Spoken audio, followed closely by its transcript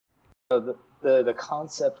The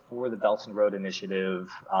concept for the Belt and Road Initiative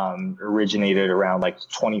originated around like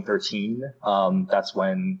 2013. That's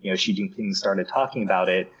when Xi Jinping started talking about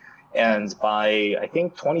it, and by I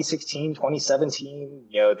think 2016, 2017,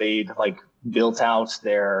 they'd like built out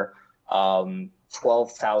their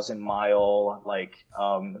 12,000 mile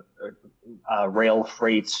rail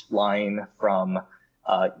freight line from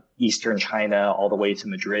eastern China all the way to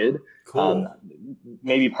Madrid. Cool.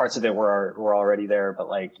 Maybe parts of it were already there, but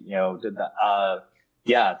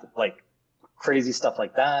yeah, like crazy stuff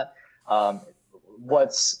like that.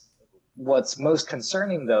 What's most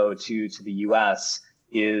concerning though to the U.S.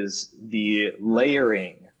 is the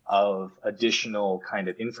layering of additional kind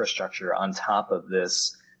of infrastructure on top of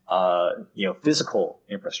this, physical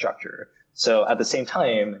infrastructure. So at the same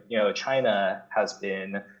time, China has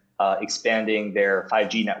been expanding their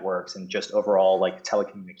 5G networks and just overall like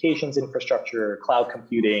telecommunications infrastructure, cloud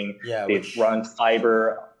computing. Yeah, They've run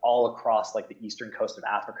fiber all across like the eastern coast of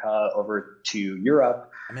Africa over to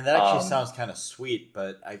Europe. I mean, that actually sounds kind of sweet,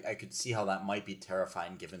 but I could see how that might be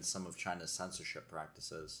terrifying given some of China's censorship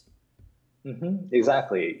practices.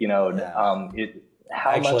 Exactly. Yeah.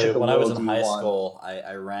 How much Actually, of the when I was world in do you high want? school,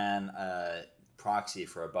 I ran a proxy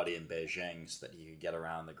for a buddy in Beijing so that he could get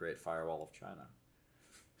around the Great Firewall of China.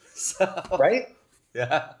 So, Right?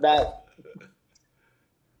 yeah. That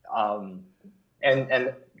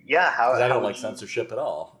and yeah, how 'Cause I don't would like censorship at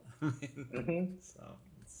all. So,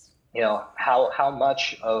 it's, how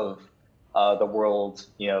much of the world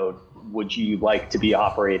would you like to be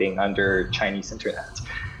operating under Chinese internet?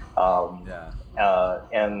 yeah.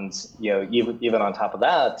 And even on top of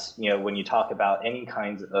that, when you talk about any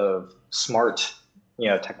kinds of smart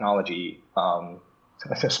technology,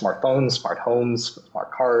 smartphones, smart homes,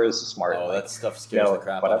 smart cars, smart Oh, that stuff scares the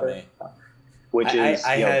crap out of whatever, me. which is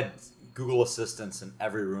I had Google Assistants in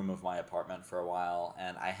every room of my apartment for a while,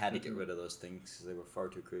 and I had to get rid of those things because they were far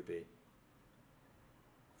too creepy.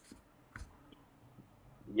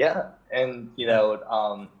 yeah, and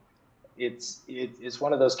it's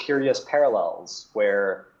one of those curious parallels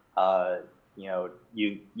where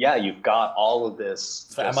you've got all of this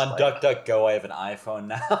So I'm just on like DuckDuckGo. I have an iPhone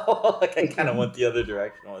now. Like I kind of went the other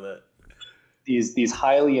direction with it. these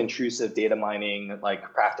highly intrusive data mining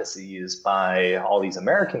like practices by all these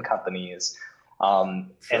American companies. Sure.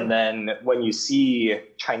 And then when you see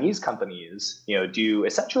Chinese companies, do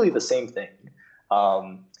essentially the same thing,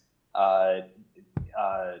 um, uh,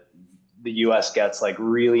 the U.S. gets like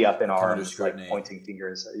really up in Come under arms, like scrutiny. pointing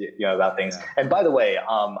fingers, about things. Yeah. And by the way,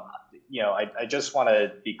 I just want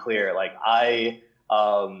to be clear, like I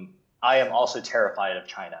am also terrified of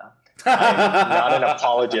China. I'm not an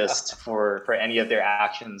apologist for any of their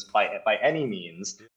actions by any means.